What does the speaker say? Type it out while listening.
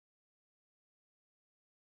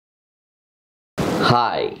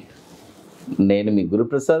Hi, నేను మీ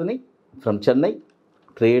గురుప్రసాద్ని from Chennai,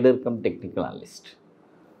 trader come technical analyst.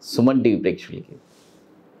 Suman TV ప్రేక్షకులకి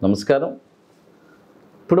నమస్కారం.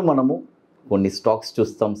 ఇప్పుడు మనము కొన్ని స్టాక్స్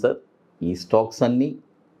చూస్తాం సార్. ఈ స్టాక్స్ అన్నీ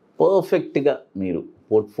పర్ఫెక్ట్గా మీరు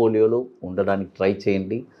పోర్ట్ఫోలియోలో ఉండడానికి ట్రై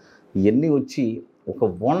చేయండి. ఇవన్నీ వచ్చి ఒక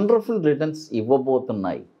వండర్ఫుల్ రిటర్న్స్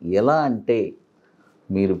ఇవ్వబోతున్నాయి. ఎలా అంటే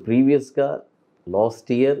మీరు ప్రీవియస్గా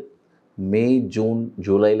లాస్ట్ ఇయర్ మే, జూన్,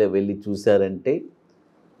 జూలైలో వెళ్ళి చూసారంటే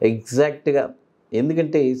ఎగ్జాక్ట్గా,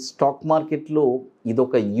 ఎందుకంటే స్టాక్ మార్కెట్లో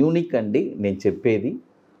ఇదొక యూనిక్ అండి. నేను చెప్పేది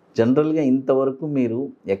జనరల్గా ఇంతవరకు మీరు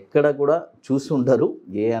ఎక్కడ కూడా చూసి ఉండరు,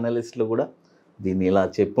 ఏ అనలిస్ట్లో కూడా దీన్ని ఇలా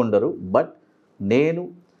చెప్పుండరు. బట్ నేను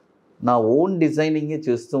నా ఓన్ డిజైనింగే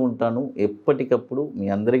చేస్తూ ఉంటాను ఎప్పటికప్పుడు. మీ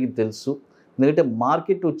అందరికీ తెలుసు, ఎందుకంటే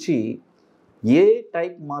మార్కెట్ వచ్చి ఏ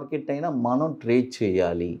టైప్ మార్కెట్ అయినా మనం ట్రేడ్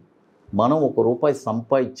చేయాలి, మనం ₹1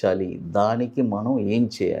 సంపాదించాలి. దానికి మనం ఏం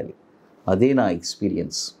చేయాలి, అదే నా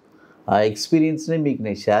ఎక్స్పీరియన్స్. ఆ ఎక్స్పీరియన్స్ని మీకు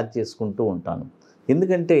నేను షేర్ చేసుకుంటూ ఉంటాను.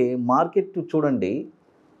 ఎందుకంటే మార్కెట్ చూడండి,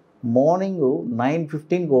 మార్నింగ్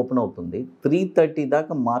 9:15కి ఓపెన్ అవుతుంది, 3:30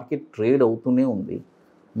 దాకా మార్కెట్ ట్రేడ్ అవుతూనే ఉంది.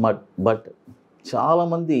 బట్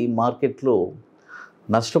చాలామంది మార్కెట్లో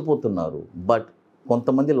నష్టపోతున్నారు. బట్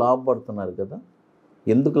కొంతమంది లాభపడుతున్నారు కదా.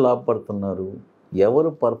 ఎందుకు లాభపడుతున్నారు? ఎవరు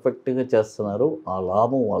పర్ఫెక్ట్గా చేస్తున్నారో ఆ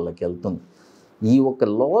లాభం వాళ్ళకి వెళ్తుంది. ఈ ఒక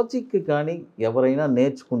లాజిక్ కానీ ఎవరైనా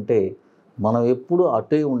నేర్చుకుంటే మనం ఎప్పుడూ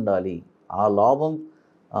అటే ఉండాలి. ఆ లాభం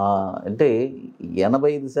అంటే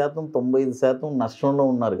 85%, 95% నష్టంలో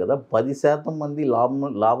ఉన్నారు కదా, 10% మంది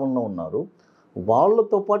లాభంలో ఉన్నారు.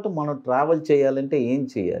 వాళ్ళతో పాటు మనం ట్రావెల్ చేయాలంటే ఏం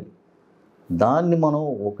చేయాలి? దాన్ని మనం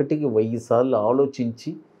 1కి 1000 సార్లు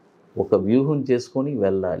ఆలోచించి ఒక వ్యూహం చేసుకొని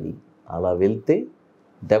వెళ్ళాలి. అలా వెళ్తే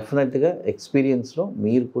డెఫినెట్గా ఎక్స్పీరియన్స్లో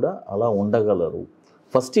మీరు కూడా అలా ఉండగలరు.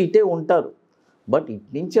 ఫస్ట్ ఇటే ఉంటారు, బట్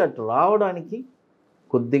ఇటు నుంచి అటు రావడానికి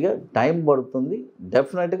కొద్దిగా టైం పడుతుంది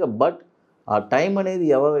డెఫినెట్గా. బట్ ఆ టైం అనేది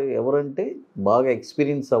ఎవరంటే బాగా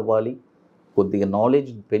ఎక్స్పీరియన్స్ అవ్వాలి, కొద్దిగా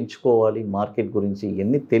నాలెడ్జ్ పెంచుకోవాలి, మార్కెట్ గురించి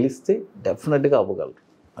ఇవన్నీ తెలిస్తే డెఫినెట్గా అవ్వగలరు.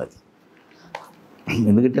 అది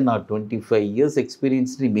ఎందుకంటే నా 25 years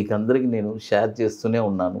ఎక్స్పీరియన్స్ని మీకు అందరికీ నేను షేర్ చేస్తూనే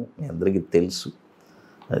ఉన్నాను, మీ అందరికీ తెలుసు.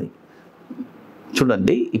 అది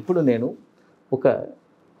చూడండి, ఇప్పుడు నేను ఒక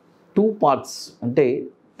 2 parts అంటే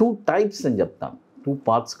 2 types అని చెప్తాను. 2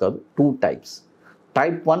 parts కాదు, 2 types.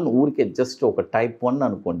 టైప్ 1 ఊరికే జస్ట్ ఒక టైప్ 1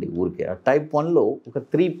 అనుకోండి ఊరికే. ఆ టైప్ 1లో ఒక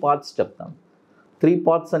 3 parts చెప్తాను. 3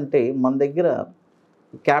 parts అంటే మన దగ్గర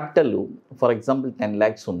క్యాపిటల్ ఫర్ ఎగ్జాంపుల్ 10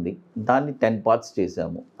 lakhs ఉంది, దాన్ని 10 parts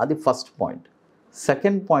చేసాము. అది first point.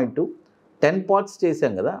 Second point, 10 parts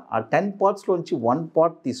చేసాం కదా, ఆ 10 partsలోంచి 1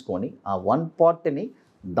 part తీసుకొని ఆ 1 partని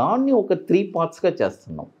దాన్ని ఒక 3 partsగా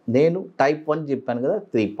చేస్తున్నాం. నేను టైప్ 1 చెప్పాను కదా,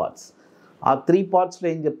 3 parts. ఆ 3 partsలో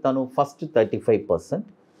ఏం చెప్తాను? ఫస్ట్ 35%,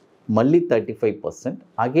 మళ్ళీ 35%,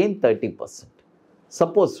 అగైన్ 30%.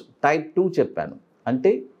 సపోజ్ టైప్ 2 చెప్పాను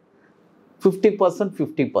అంటే 50%,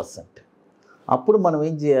 50%. అప్పుడు మనం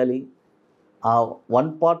ఏం చేయాలి? ఆ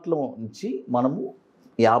 1 partలో నుంచి మనము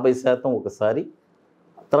 50% ఒకసారి,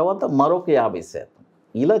 తర్వాత మరొక 50%,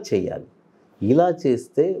 ఇలా చేయాలి. ఇలా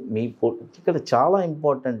చేస్తే మీ ఇక్కడ చాలా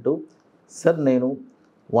ఇంపార్టెంట్ సార్. నేను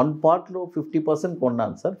 1 partలో 50%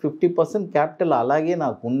 కొన్నాను సార్, 50% క్యాపిటల్ అలాగే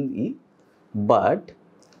నాకు ఉంది. బట్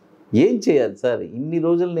ఏం చేయాలి సార్? ఇన్ని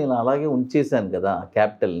రోజులు నేను అలాగే ఉంచేశాను కదా ఆ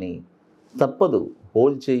క్యాపిటల్ని. తప్పదు,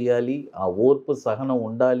 హోల్డ్ చేయాలి. ఆ ఓర్పు సహనం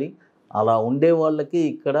ఉండాలి. అలా ఉండే వాళ్ళకి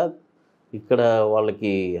ఇక్కడ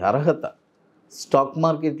వాళ్ళకి అర్హత. స్టాక్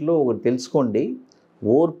మార్కెట్లో ఒకటి తెలుసుకోండి,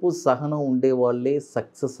 ఓర్పు సహనం ఉండే వాళ్ళే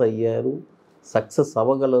సక్సెస్ అయ్యారు, సక్సెస్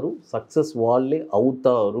అవ్వగలరు, సక్సెస్ వాళ్ళే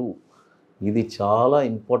అవుతారు. ఇది చాలా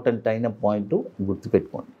ఇంపార్టెంట్ అయిన పాయింట్,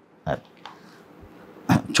 గుర్తుపెట్టుకోండి.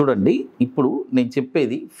 చూడండి, ఇప్పుడు నేను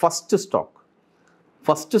చెప్పేది ఫస్ట్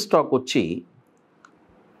స్టాక్ వచ్చి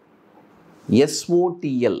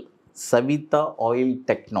SOTL, సవితా ఆయిల్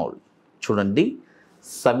టెక్నాలజీ. చూడండి,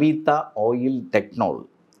 సవితా ఆయిల్ టెక్నాలజీ,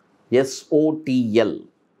 SOTL.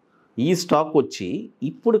 ఈ స్టాక్ వచ్చి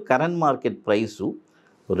ఇప్పుడు కరెంట్ మార్కెట్ ప్రైసు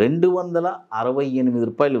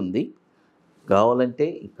 ₹268 ఉంది. కావాలంటే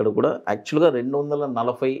ఇక్కడ కూడా యాక్చువల్గా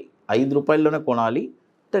 ₹245లోనే కొనాలి.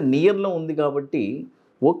 అంటే నియర్లో ఉంది కాబట్టి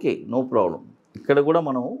ఓకే, నో ప్రాబ్లం. ఇక్కడ కూడా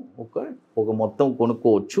మనం ఒక మొత్తం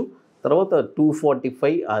కొనుక్కోవచ్చు. తర్వాత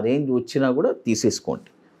 245 ఆ రేంజ్ వచ్చినా కూడా తీసేసుకోండి.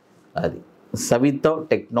 అది సవితా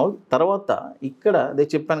టెక్నాలజీ. తర్వాత ఇక్కడ అదే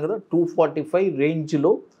చెప్పాను కదా, 245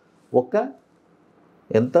 రేంజ్లో ఒక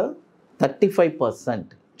ఎంత 35%.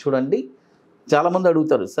 చూడండి, చాలామంది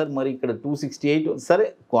అడుగుతారు సార్ మరి ఇక్కడ 268, సరే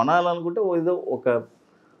కొనాలనుకుంటే ఏదో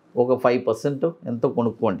ఒక 5% ఎంతో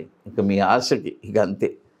కొనుక్కోండి, ఇక మీ ఆశకి, ఇక అంతే.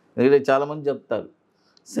 ఎందుకంటే చాలామంది చెప్తారు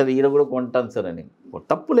సార్ ఈడ కూడా కొంటాను సార్ అని.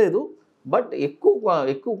 తప్పు లేదు, బట్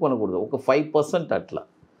ఎక్కువ కొనకూడదు, ఒక 5% అట్లా.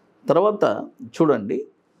 తర్వాత చూడండి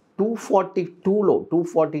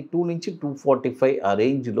 242 నుంచి 245 ఆ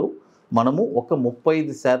రేంజ్లో మనము ఒక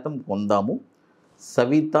 35% కొందాము.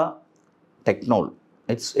 సవిత టెక్నాల్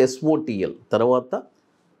SOTL. తర్వాత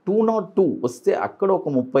 202 వస్తే అక్కడ ఒక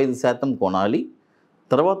 35% కొనాలి.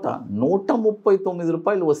 తర్వాత 139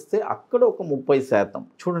 రూపాయలు వస్తే అక్కడ ఒక 30%.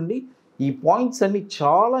 చూడండి ఈ పాయింట్స్ అన్నీ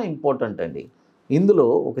చాలా ఇంపార్టెంట్ అండి. ఇందులో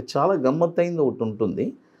ఒక చాలా గమ్మత్తైంది ఒకటి ఉంటుంది.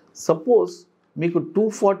 సపోజ్ మీకు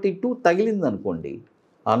 242 తగిలింది అనుకోండి,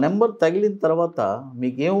 ఆ నెంబర్ తగిలిన తర్వాత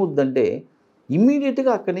మీకు ఏమవుద్దంటే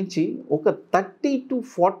ఇమ్మీడియట్గా అక్కడి నుంచి ఒక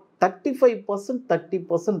 35%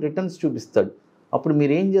 30% రిటర్న్స్ చూపిస్తాడు. అప్పుడు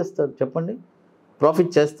మీరు ఏం చేస్తారు చెప్పండి?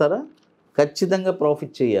 ప్రాఫిట్ చేస్తారా? ఖచ్చితంగా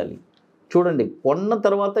ప్రాఫిట్ చేయాలి. చూడండి కొన్న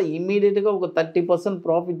తర్వాత ఇమ్మీడియట్గా ఒక 30%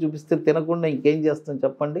 ప్రాఫిట్ చూపిస్తే తినకుండా ఇంకేం చేస్తాం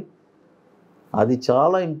చెప్పండి? అది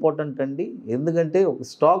చాలా ఇంపార్టెంట్ అండి. ఎందుకంటే ఒక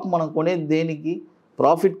స్టాక్ మనం కొనేది దేనికి?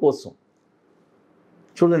 ప్రాఫిట్ కోసం.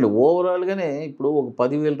 చూడండి ఓవరాల్గానే ఇప్పుడు ఒక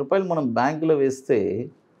 10,000 రూపాయలు మనం బ్యాంకులో వేస్తే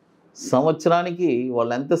సంవత్సరానికి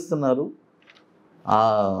వాళ్ళు ఎంత ఇస్తున్నారు?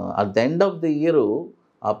 At the end of the year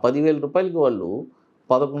ఆ 10,000 రూపాయలకి వాళ్ళు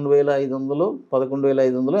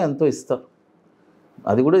 11,500 ఎంతో ఇస్తారు.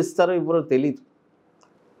 అది కూడా ఇస్తారో ఇవ్వరో తెలియదు.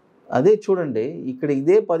 అదే చూడండి ఇక్కడ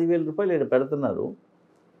ఇదే 10,000 రూపాయలు ఇక్కడ పెడుతున్నారు,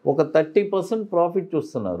 ఒక 30% ప్రాఫిట్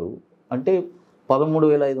చూస్తున్నారు. అంటే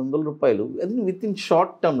 13,500 రూపాయలు. అది విత్ ఇన్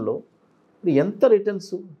షార్ట్ టర్మ్లో ఎంత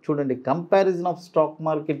రిటర్న్స్ చూడండి. కంపారిజన్ ఆఫ్ స్టాక్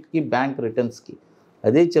మార్కెట్కి బ్యాంక్ రిటర్న్స్కి.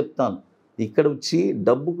 అదే చెప్తాను, ఇక్కడ వచ్చి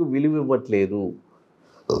డబ్బుకు విలువ ఇవ్వట్లేదు,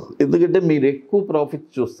 ఎందుకంటే మీరు ఎక్కువ ప్రాఫిట్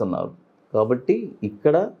చూస్తున్నారు. కాబట్టి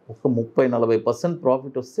ఇక్కడ ఒక 30-40%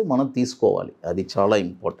 ప్రాఫిట్ వస్తే మనం తీసుకోవాలి. అది చాలా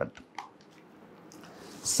ఇంపార్టెంట్.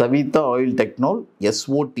 సవిత ఆయిల్ టెక్నాల్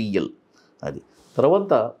SOTL అది.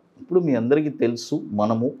 తర్వాత ఇప్పుడు మీ అందరికీ తెలుసు,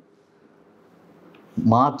 మనము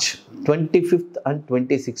March 25th and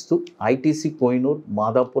 26th ITC Kohinoor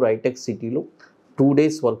Madhapur hitech సిటీలో 2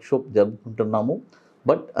 days వర్క్షాప్ జరుపుకుంటున్నాము.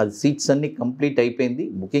 బట్ అది సీట్స్ అన్నీ కంప్లీట్ అయిపోయింది,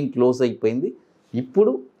 బుకింగ్ క్లోజ్ అయిపోయింది.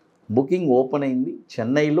 ఇప్పుడు బుకింగ్ ఓపెన్ అయింది.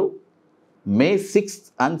 చెన్నైలో May 6th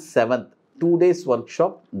and 7th 2 days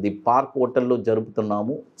workshop the park హోటల్లో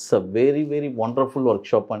జరుపుతున్నాము. It's a very wonderful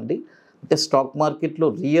workshop అండి. అంటే స్టాక్ మార్కెట్లో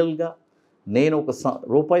రియల్గా నేను ఒక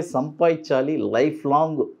రూపాయి సంపాదించాలి, లైఫ్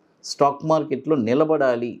లాంగ్ స్టాక్ మార్కెట్లో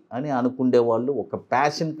నిలబడాలి అని అనుకునే వాళ్ళు, ఒక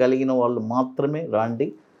ప్యాషన్ కలిగిన వాళ్ళు మాత్రమే రాండి.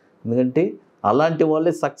 ఎందుకంటే అలాంటి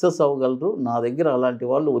వాళ్ళే సక్సెస్ అవ్వగలరు. నా దగ్గర అలాంటి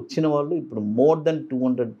వాళ్ళు వచ్చిన వాళ్ళు ఇప్పుడు మోర్ దెన్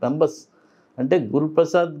 200 మెంబర్స్. అంటే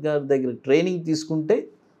గురుప్రసాద్ గారి దగ్గర ట్రైనింగ్ తీసుకుంటే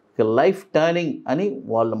లైఫ్ టర్నింగ్ అని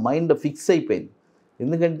వాళ్ళ మైండ్ ఫిక్స్ అయిపోయింది.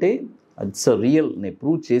 ఎందుకంటే ఇట్స్ రియల్, నేను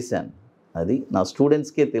ప్రూవ్ చేశాను. అది నా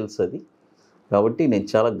స్టూడెంట్స్కే తెలుసు అది. కాబట్టి నేను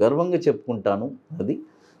చాలా గర్వంగా చెప్పుకుంటాను అది.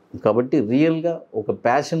 కాబట్టి రియల్గా ఒక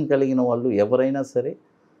ప్యాషన్ కలిగిన వాళ్ళు ఎవరైనా సరే,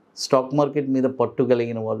 స్టాక్ మార్కెట్ మీద పట్టు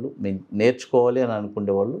కలిగిన వాళ్ళు, నేను నేర్చుకోవాలి అని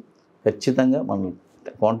అనుకునే వాళ్ళు ఖచ్చితంగా మనం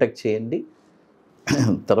కాంటాక్ట్ చేయండి.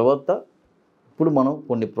 తర్వాత ఇప్పుడు మనం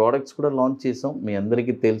కొన్ని ప్రోడక్ట్స్ కూడా లాంచ్ చేసాం, మీ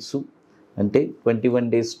అందరికీ తెలుసు. అంటే 21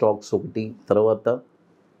 days స్టాక్స్ ఒకటి, తర్వాత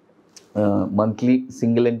monthly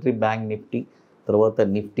single entry bank Nifty, తర్వాత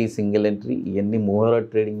నిఫ్టీ సింగిల్ ఎంట్రీ, ఇవన్నీ మోహరా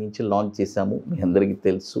ట్రేడింగ్ నుంచి లాంచ్ చేశాము, మీ అందరికీ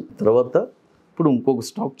తెలుసు. తర్వాత ఇప్పుడు ఇంకొక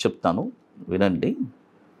స్టాక్ చెప్తాను వినండి.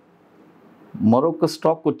 మరొక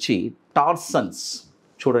స్టాక్ వచ్చి టార్సన్స్.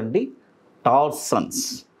 చూడండి టార్సన్స్,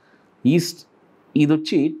 ఇది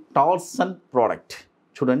వచ్చి టార్సన్ ప్రోడక్ట్.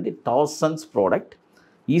 చూడండి టార్సన్స్ ప్రోడక్ట్.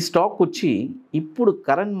 ఈ స్టాక్ వచ్చి ఇప్పుడు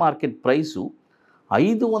కరెంట్ మార్కెట్ ప్రైసు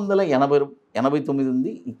 589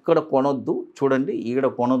 ఉంది. ఇక్కడ కొనొద్దు, చూడండి ఇక్కడ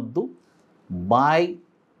కొనొద్దు. బాయ్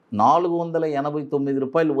 489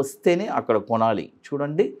 రూపాయలు వస్తేనే అక్కడ కొనాలి.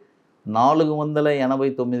 చూడండి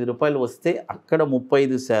 489 రూపాయలు వస్తే అక్కడ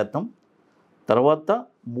 35%. తర్వాత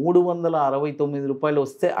 369 రూపాయలు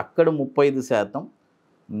వస్తే అక్కడ 35%.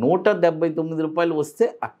 179 రూపాయలు వస్తే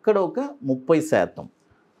అక్కడ ఒక 30%.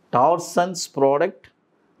 టార్సన్స్ ప్రోడక్ట్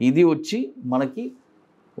ఇది వచ్చి మనకి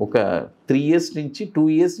ఒక 2 years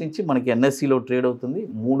నుంచి మనకి NSEలో ట్రేడ్ అవుతుంది.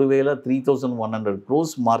 3,100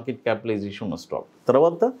 crores మార్కెట్ క్యాపిటలైజేషన్ ఉన్న స్టాక్.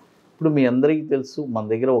 తర్వాత ఇప్పుడు మీ అందరికీ తెలుసు, మన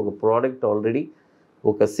దగ్గర ఒక ప్రోడక్ట్ ఆల్రెడీ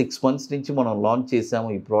ఒక 6 months నుంచి మనం లాంచ్ చేసాము.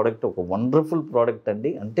 ఈ ప్రోడక్ట్ ఒక వండర్ఫుల్ ప్రోడక్ట్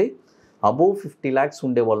అండి. అంటే అబోవ్ 50 lakhs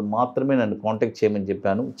ఉండే వాళ్ళు మాత్రమే నన్ను కాంటాక్ట్ చేయమని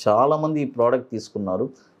చెప్పాను. చాలామంది ఈ ప్రోడక్ట్ తీసుకున్నారు.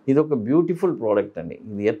 ఇది ఒక బ్యూటిఫుల్ ప్రోడక్ట్ అండి.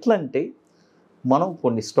 ఇది ఎట్లా అంటే మనం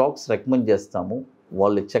కొన్ని స్టాక్స్ రికమెండ్ చేస్తాము,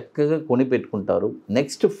 వాళ్ళు చక్కగా కొని పెట్టుకుంటారు.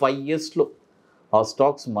 నెక్స్ట్ 5 yearsలో ఆ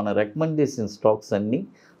స్టాక్స్, మన రికమెండ్ చేసిన స్టాక్స్ అన్నీ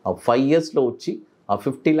ఆ 5 yearsలో వచ్చి ఆ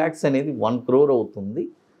 50 lakhs అనేది 1 crore అవుతుంది.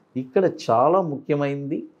 ఇక్కడ చాలా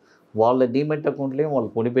ముఖ్యమైనది, వాళ్ళ డీమెట్ అకౌంట్లో వాళ్ళు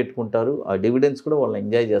కొని పెట్టుకుంటారు. ఆ డివిడెండ్స్ కూడా వాళ్ళు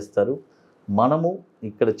ఎంజాయ్ చేస్తారు. మనము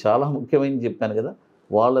ఇక్కడ చాలా ముఖ్యమైనది చెప్పాను కదా,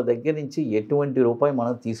 వాళ్ళ దగ్గర నుంచి ఎటువంటి రూపాయి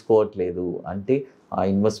మనం తీసుకోవట్లేదు. అంటే ఆ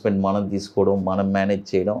ఇన్వెస్ట్మెంట్ మనం తీసుకోవడం, మనం మేనేజ్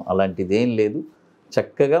చేయడం అలాంటిది ఏం లేదు.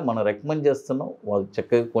 చక్కగా మనం రికమెండ్ చేస్తున్నాం, వాళ్ళు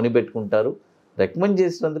చక్కగా కొనిపెట్టుకుంటారు. రికమెండ్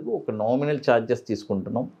చేసినందుకు ఒక నామినల్ ఛార్జెస్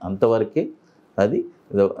తీసుకుంటున్నాం, అంతవరకే. అది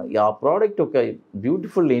ఆ ప్రోడక్ట్ ఒక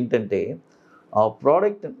బ్యూటిఫుల్ ఏంటంటే, ఆ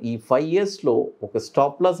ప్రోడక్ట్ ఈ 5 ఇయర్స్లో ఒక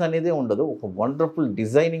స్టాప్ లాస్ అనేదే ఉండదు, ఒక వండర్ఫుల్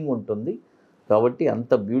డిజైనింగ్ ఉంటుంది. కాబట్టి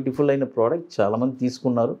అంత బ్యూటిఫుల్ అయిన ప్రోడక్ట్ చాలామంది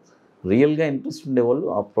తీసుకున్నారు. రియల్గా ఇంట్రెస్ట్ ఉండేవాళ్ళు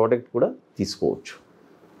ఆ ప్రోడక్ట్ కూడా తీసుకోవచ్చు.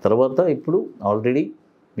 తర్వాత ఇప్పుడు ఆల్రెడీ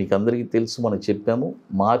మీకు అందరికీ తెలుసు, మనం చెప్పాము,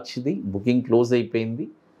 మార్చిది బుకింగ్ క్లోజ్ అయిపోయింది.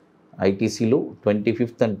 ఐటీసీలో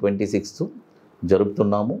 25th and 26th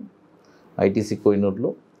జరుపుతున్నాము ఐటీసీ కోహినూర్లో.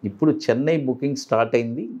 ఇప్పుడు చెన్నై బుకింగ్ స్టార్ట్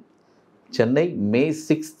అయింది. Chennai May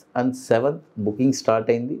 6th and 7th booking start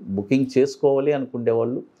అయింది. బుకింగ్ చేసుకోవాలి అనుకునే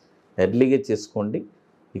వాళ్ళు ఎర్లీగా చేసుకోండి.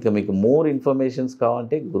 ఇక మీకు మోర్ ఇన్ఫర్మేషన్స్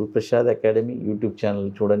కావాలంటే గురుప్రసాద్ అకాడమీ యూట్యూబ్ ఛానల్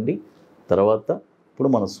చూడండి. తర్వాత ఇప్పుడు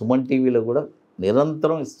మన సుమన్ టీవీలో కూడా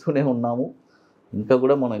నిరంతరం ఇస్తూనే ఉన్నాము, ఇంకా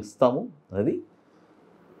కూడా మనం ఇస్తాము. అది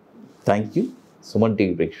థ్యాంక్ యూ సుమన్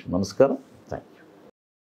టీవీ ప్రేక్షకులు, నమస్కారం.